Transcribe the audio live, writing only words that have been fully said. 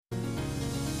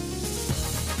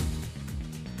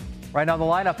Right on the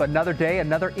lineup, another day,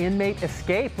 another inmate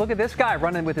escape. Look at this guy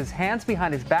running with his hands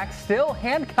behind his back, still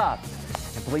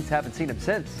handcuffed. And police haven't seen him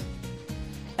since.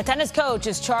 A tennis coach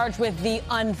is charged with the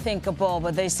unthinkable,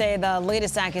 but they say the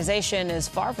latest accusation is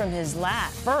far from his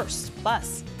first.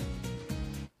 Plus.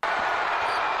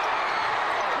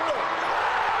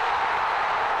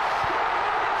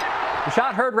 The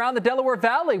shot heard around the Delaware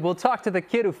Valley. We'll talk to the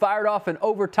kid who fired off an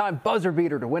overtime buzzer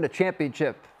beater to win a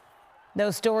championship.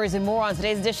 Those stories and more on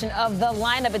today's edition of The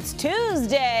Lineup. It's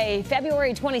Tuesday,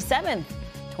 February 27th,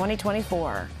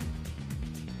 2024.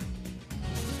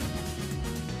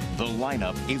 The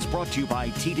Lineup is brought to you by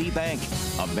TD Bank,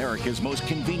 America's most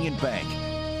convenient bank.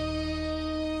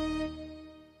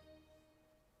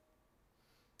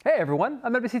 Hey everyone,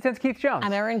 I'm NBC 10's Keith Jones.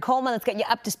 I'm Erin Coleman. Let's get you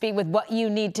up to speed with what you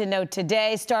need to know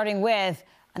today, starting with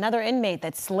another inmate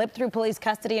that slipped through police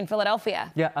custody in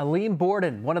Philadelphia. Yeah, Aleem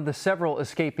Borden, one of the several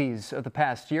escapees of the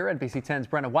past year. NBC 10's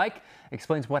Brenna White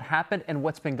explains what happened and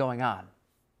what's been going on.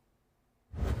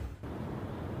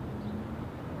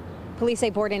 Police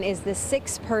say Borden is the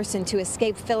sixth person to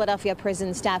escape Philadelphia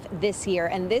prison staff this year,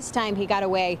 and this time he got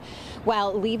away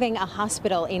while leaving a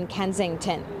hospital in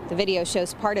Kensington. The video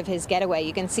shows part of his getaway.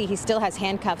 You can see he still has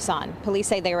handcuffs on. Police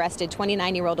say they arrested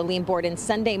 29-year-old Aleem Borden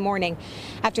Sunday morning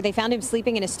after they found him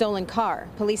sleeping in a stolen car.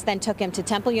 Police then took him to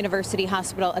Temple University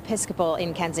Hospital Episcopal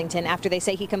in Kensington after they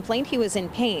say he complained he was in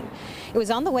pain. It was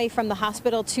on the way from the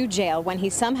hospital to jail when he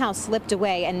somehow slipped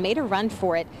away and made a run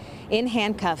for it in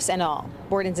handcuffs and all.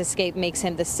 Borden's escape makes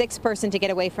him the sixth person to get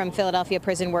away from Philadelphia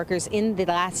prison workers in the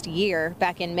last year.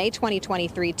 Back in May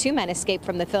 2023, two men escaped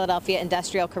from the Philadelphia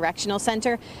Industrial Correctional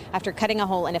Center after cutting a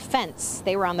hole in a fence.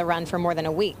 They were on the run for more than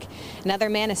a week. Another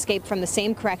man escaped from the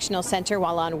same correctional center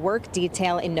while on work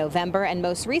detail in November. And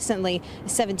most recently, a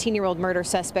 17-year-old murder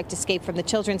suspect escaped from the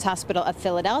Children's Hospital of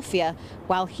Philadelphia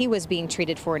while he was being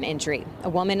treated for an injury. A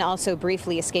woman also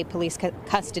briefly escaped police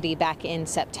custody back in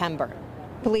September.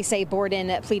 Police say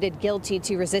Borden pleaded guilty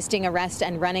to resisting arrest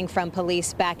and running from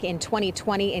police back in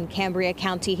 2020 in Cambria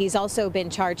County. He's also been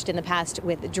charged in the past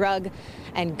with drug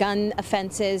and gun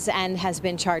offenses and has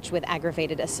been charged with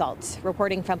aggravated assault.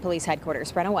 Reporting from police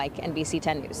headquarters, Brenna White, NBC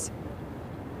 10 News.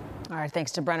 All right,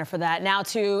 thanks to Brenna for that. Now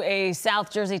to a South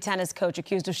Jersey tennis coach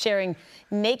accused of sharing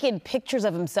naked pictures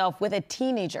of himself with a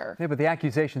teenager. Yeah, but the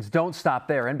accusations don't stop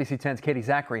there. NBC 10's Katie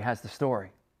Zachary has the story.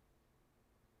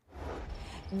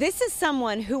 This is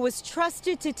someone who was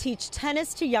trusted to teach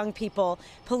tennis to young people.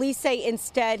 Police say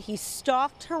instead he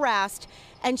stalked, harassed,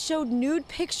 and showed nude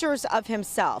pictures of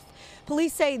himself.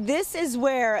 Police say this is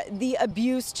where the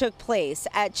abuse took place,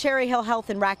 at Cherry Hill Health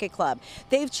and Racquet Club.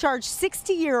 They've charged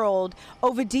 60-year-old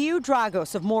Ovidiu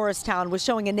Dragos of Morristown with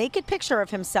showing a naked picture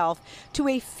of himself to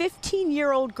a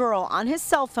 15-year-old girl on his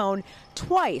cell phone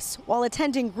twice while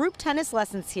attending group tennis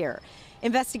lessons here.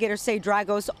 Investigators say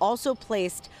Dragos also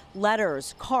placed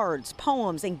letters, cards,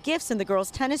 poems, and gifts in the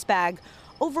girl's tennis bag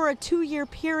over a 2-year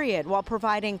period while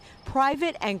providing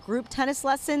private and group tennis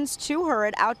lessons to her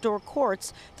at outdoor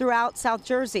courts throughout South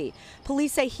Jersey.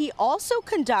 Police say he also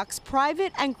conducts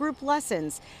private and group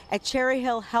lessons at Cherry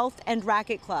Hill Health and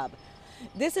Racquet Club.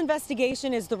 This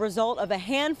investigation is the result of a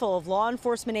handful of law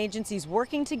enforcement agencies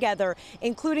working together,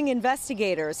 including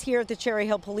investigators here at the Cherry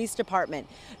Hill Police Department.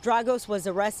 Dragos was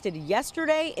arrested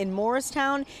yesterday in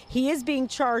Morristown. He is being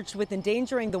charged with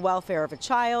endangering the welfare of a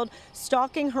child,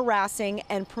 stalking, harassing,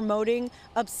 and promoting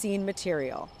obscene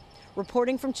material.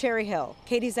 Reporting from Cherry Hill,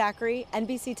 Katie Zachary,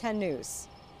 NBC 10 News.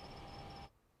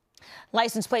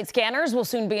 License plate scanners will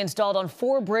soon be installed on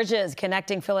 4 bridges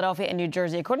connecting Philadelphia and New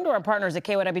Jersey. According to our partners at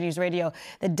KYW News Radio,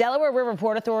 the Delaware River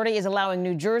Port Authority is allowing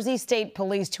New Jersey State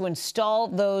Police to install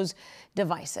those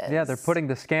devices. Yeah, they're putting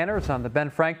the scanners on the Ben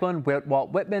Franklin,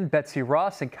 Walt Whitman, Betsy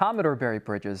Ross, and Commodore Barry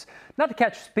bridges, not to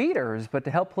catch speeders, but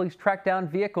to help police track down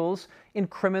vehicles in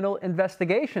criminal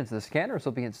investigations. The scanners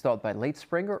will be installed by late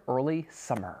spring or early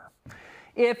summer.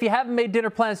 If you haven't made dinner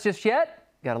plans just yet,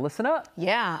 got to listen up.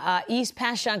 Yeah, East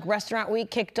Passyunk Restaurant Week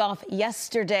kicked off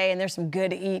yesterday, and there's some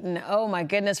good eating. Oh, my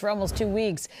goodness, for almost 2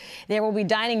 weeks. There will be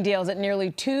dining deals at nearly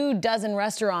 24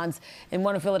 restaurants in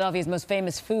one of Philadelphia's most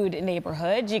famous food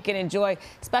neighborhoods. You can enjoy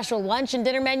special lunch and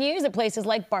dinner menus at places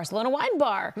like Barcelona Wine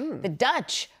Bar, The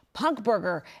Dutch, Punk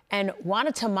Burger, and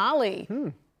Wana Tamale.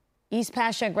 East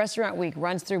Passyunk Restaurant Week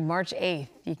runs through March 8th.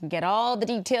 You can get all the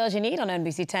details you need on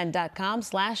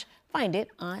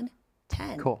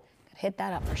NBC10.com/find-it-on-10. Cool. Hit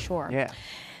that up for sure. Yeah.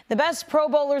 The best Pro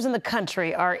Bowlers in the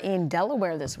country are in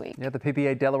Delaware this week. Yeah, the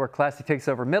PBA Delaware Classic takes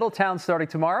over Middletown starting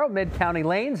tomorrow. Mid-County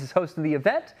Lanes is hosting the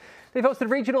event. They've hosted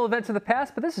regional events in the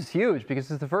past, but this is huge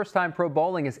because it's the first time pro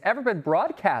bowling has ever been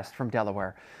broadcast from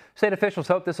Delaware. State officials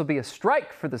hope this will be a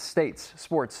strike for the state's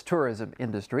sports tourism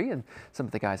industry, and some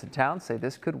of the guys in town say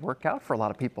this could work out for a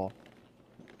lot of people.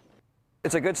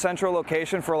 It's a good central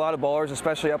location for a lot of bowlers,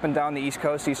 especially up and down the East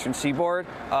Coast, Eastern Seaboard.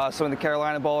 Some of the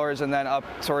Carolina bowlers, and then up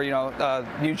toward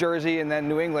New Jersey and then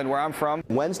New England, where I'm from.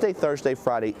 Wednesday, Thursday,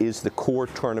 Friday is the core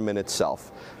tournament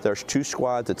itself. There's 2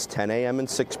 squads. It's 10 a.m. and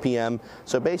 6 p.m.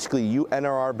 So basically, you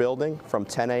enter our building from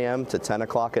 10 a.m. to 10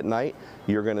 o'clock at night.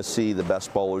 You're going to see the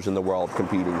best bowlers in the world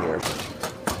competing here.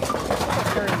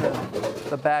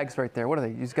 The bags right there. What are they?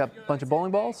 You just got a bunch of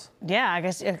bowling balls? Yeah, I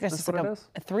guess it's like a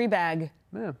 3-bag.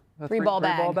 Yeah, a three-ball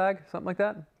bag, something like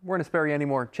that. We're going to spare you any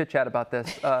more chit-chat about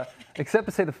this, except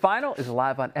to say the final is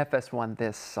live on FS1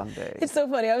 this Sunday. It's so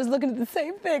funny. I was looking at the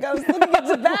same thing. I was looking at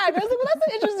the bag. I was like, well, that's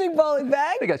an interesting bowling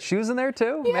bag. They got shoes in there,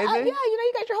 too, Yeah, maybe? yeah,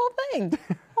 you got your whole thing.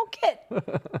 Whole kit.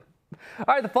 All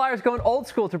right, the Flyers going old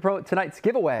school to promote tonight's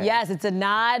giveaway. Yes, it's a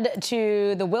nod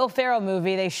to the Will Ferrell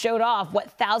movie. They showed off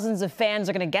what thousands of fans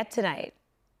are going to get tonight.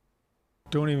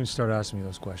 Don't even start asking me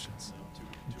those questions.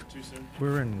 Too soon?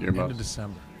 We're in end of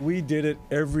December. We did it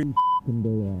every day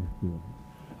last year.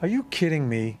 Are you kidding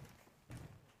me?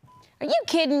 Are you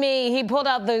kidding me? He pulled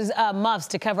out those muffs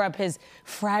to cover up his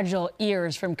fragile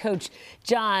ears from Coach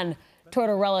John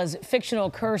Tortorella's fictional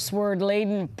curse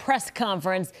word-laden press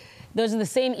conference. Those are the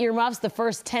same earmuffs the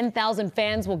first 10,000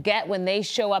 fans will get when they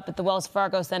show up at the Wells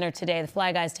Fargo Center today. The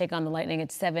Fly Guys take on the Lightning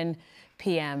at 7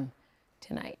 p.m.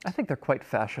 tonight. I think they're quite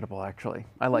fashionable, actually.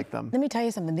 I like them. Let me tell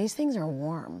you something. These things are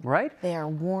warm. Right? They are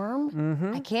warm.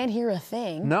 Mm-hmm. I can't hear a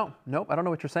thing. Nope. I don't know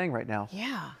what you're saying right now.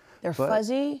 Yeah. They're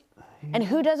fuzzy. And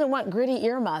who doesn't want gritty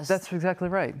earmuffs? That's exactly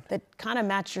right. That kind of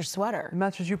match your sweater. It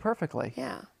matches you perfectly.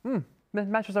 Yeah. It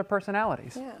matches our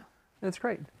personalities. Yeah. It's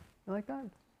great. You like that?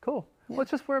 Cool. Yeah.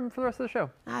 Let's just wear them for the rest of the show.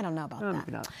 I don't know about that.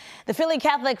 Maybe not. The Philly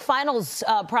Catholic Finals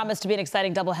promised to be an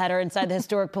exciting doubleheader inside the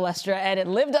historic Palestra, and it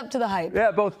lived up to the hype.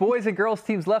 Yeah, both boys and girls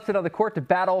teams left it on the court to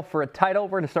battle for a title.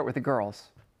 We're going to start with the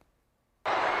girls.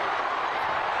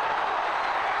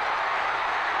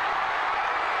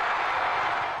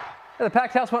 The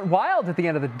packed house went wild at the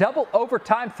end of the double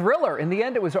overtime thriller. In the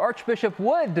end, it was Archbishop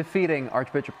Wood defeating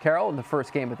Archbishop Carroll in the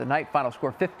first game of the night. Final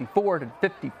score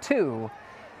 54-52.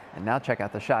 And now check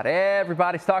out the shot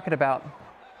everybody's talking about.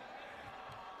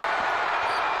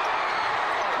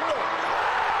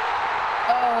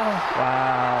 Oh.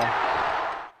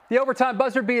 Wow. The overtime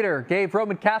buzzer beater gave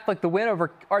Roman Catholic the win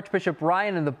over Archbishop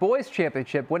Ryan in the boys'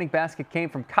 championship. Winning basket came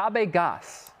from Kabe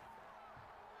Goss.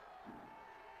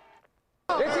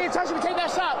 They didn't touch me to take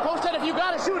that shot. Coach said if you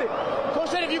gotta shoot it. Coach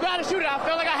said if you gotta shoot it. I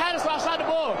felt like I had it, so I shot the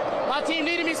ball. My team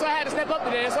needed me, so I had to step up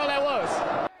today. That's all that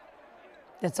was.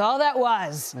 That's all that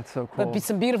was. That's so cool. But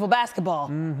some beautiful basketball.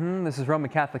 This is Roman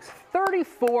Catholic's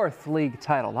 34th league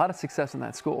title. A lot of success in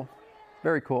that school.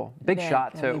 Very cool. Big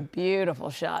shot, too.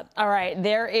 Beautiful shot. All right.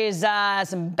 There is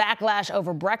some backlash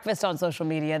over breakfast on social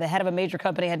media. The head of a major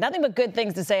company had nothing but good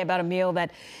things to say about a meal that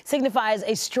signifies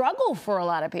a struggle for a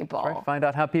lot of people. All right, find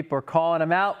out how people are calling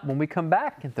him out when we come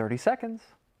back in 30 seconds.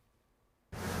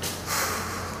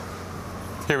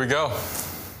 Here we go.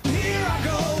 Here I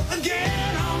go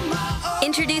again on my own.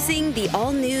 Introducing the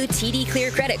all-new TD Clear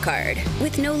credit card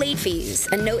with no late fees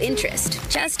and no interest,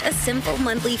 just a simple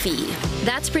monthly fee.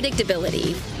 That's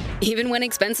predictability, even when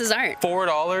expenses aren't.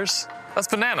 $4? That's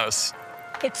bananas.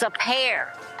 It's a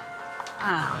pear.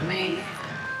 Oh, man.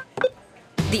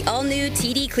 The all-new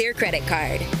TD Clear credit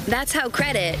card. That's how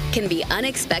credit can be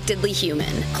unexpectedly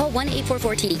human. Call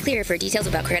 1-844-TD-CLEAR for details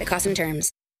about credit costs and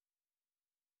terms.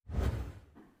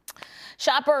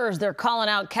 Shoppers, they're calling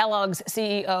out Kellogg's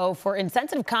CEO for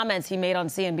insensitive comments he made on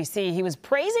CNBC. He was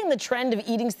praising the trend of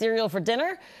eating cereal for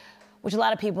dinner, which a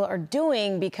lot of people are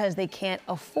doing because they can't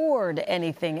afford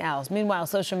anything else. Meanwhile,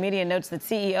 social media notes that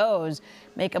CEOs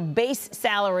make a base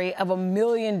salary of $1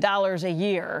 million a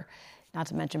year, not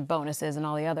to mention bonuses and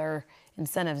all the other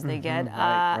incentives they get.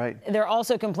 Right. They're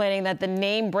also complaining that the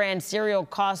name brand cereal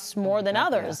costs more than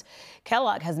others.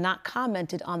 Kellogg has not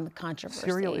commented on the controversy.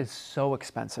 Cereal is so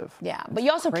expensive. Yeah, but you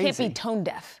also crazy. can't be tone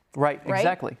deaf. Right,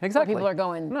 exactly. What people are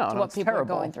going, what people terrible. are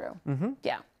going through.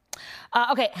 Yeah.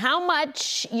 Okay, how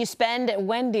much you spend at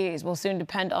Wendy's will soon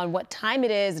depend on what time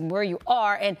it is and where you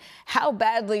are and how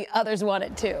badly others want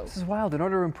it too. This is wild. In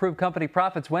order to improve company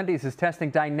profits, Wendy's is testing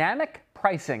dynamic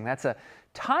pricing. That's a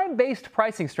time-based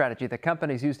pricing strategy that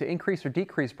companies use to increase or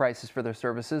decrease prices for their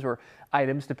services or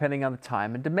items depending on the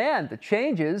time and demand. The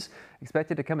changes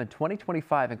expected to come in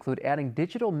 2025 include adding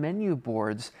digital menu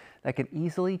boards that can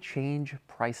easily change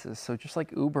prices. So just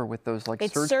like Uber with those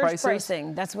It's surge surge prices.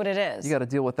 pricing. That's what it is. You got to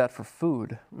deal with that for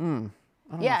food.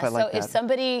 I don't know if I like if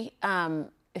that.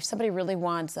 if somebody really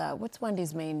wants, what's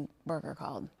Wendy's main burger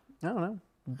called? I don't know.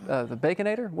 The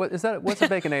Baconator? What is that? What's a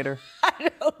Baconator? I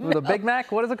don't know. The Big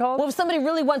Mac? What is it called? Well, if somebody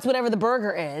really wants whatever the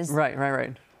burger is. Right.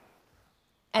 And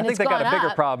I think it's they got a bigger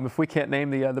up. problem if we can't name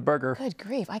the burger. Good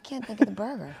grief, I can't think of the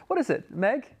burger. What is it,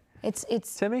 Meg? It's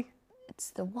Timmy?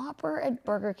 It's the Whopper at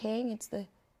Burger King. It's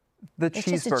cheeseburger just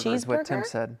a is what cheeseburger? Tim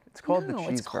said. It's called the cheeseburger. No,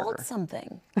 it's called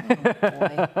something. Oh,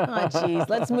 boy. Oh, geez.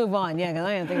 Let's move on. Yeah, because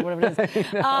I can't think of whatever it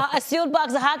is. A sealed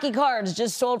box of hockey cards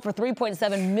just sold for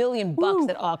 $3.7 million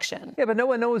at auction. Yeah, but no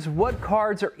one knows what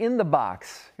cards are in the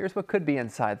box. Here's what could be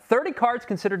inside. 30 cards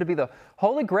considered to be the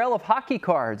holy grail of hockey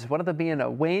cards, one of them being a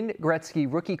Wayne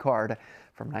Gretzky rookie card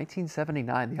from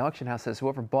 1979. The auction house says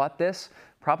whoever bought this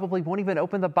probably won't even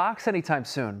open the box anytime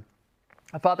soon.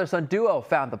 A father-son duo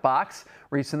found the box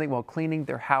recently while cleaning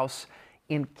their house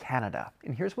in Canada.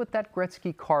 And here's what that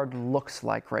Gretzky card looks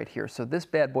like right here. So this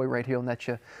bad boy right here will net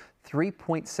you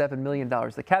 $3.7 million.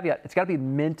 The caveat, it's got to be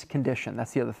mint condition.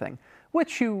 That's the other thing,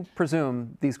 which you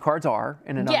presume these cards are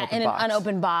in an unopened box. Yeah, in an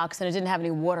unopened box, and it didn't have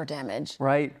any water damage.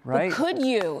 Right. But could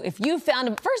you, if you found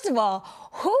them, first of all,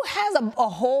 who has a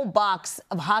whole box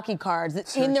of hockey cards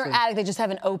that's in their attic they just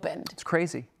haven't opened? It's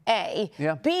crazy. A.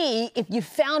 Yeah. B, if you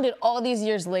found it all these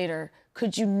years later,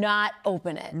 could you not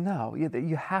open it? No,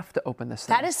 you have to open this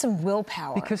thing. That is some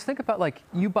willpower. Because think about, like,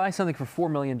 you buy something for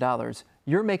 $4 million,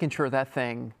 you're making sure that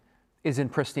thing is in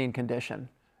pristine condition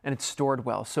and it's stored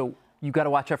well. So you got to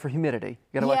watch out for humidity.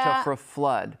 You got to watch out for a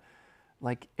flood.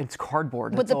 Like, it's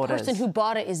cardboard. But that's the person who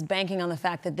bought it is banking on the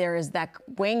fact that there is that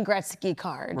Wayne Gretzky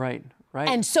card. Right.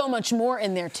 And so much more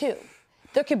in there, too.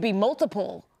 There could be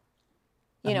multiple,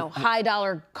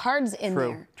 high-dollar cards in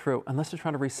there. True. Unless they're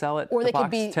trying to resell it, or the they box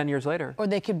could be 10 years later. Or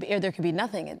there could be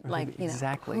nothing.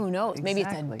 Exactly. Who knows? Maybe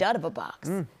it's a dud of a box.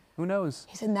 Who knows?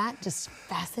 Isn't that just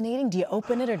fascinating? Do you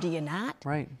open it or do you not?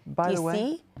 Right. By the way,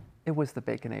 see? It was the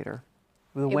Baconator.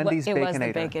 The Wendy's Baconator. Was the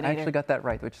Baconator. I actually got that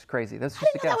right, which is crazy. That's just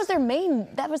I didn't know that was their main.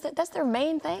 That's their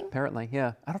main thing. Apparently,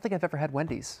 yeah. I don't think I've ever had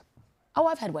Wendy's. Oh,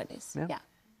 I've had Wendy's. Yeah.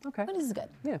 Okay. Wendy's is good.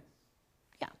 Yeah.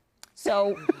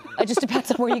 So it just depends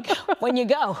on when you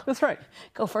go. That's right.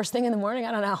 Go first thing in the morning.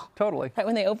 I don't know. Totally. Right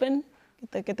when they open.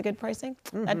 Get the good pricing.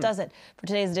 That does it for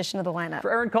today's edition of The Lineup. For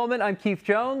Aaron Coleman, I'm Keith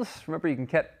Jones. Remember, you can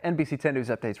get NBC 10 News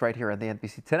updates right here on the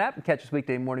NBC 10 app and catch us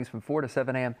weekday mornings from 4 to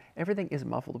 7 a.m. Everything is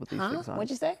muffled with these things on. What'd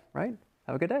you say? Right?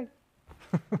 Have a good day.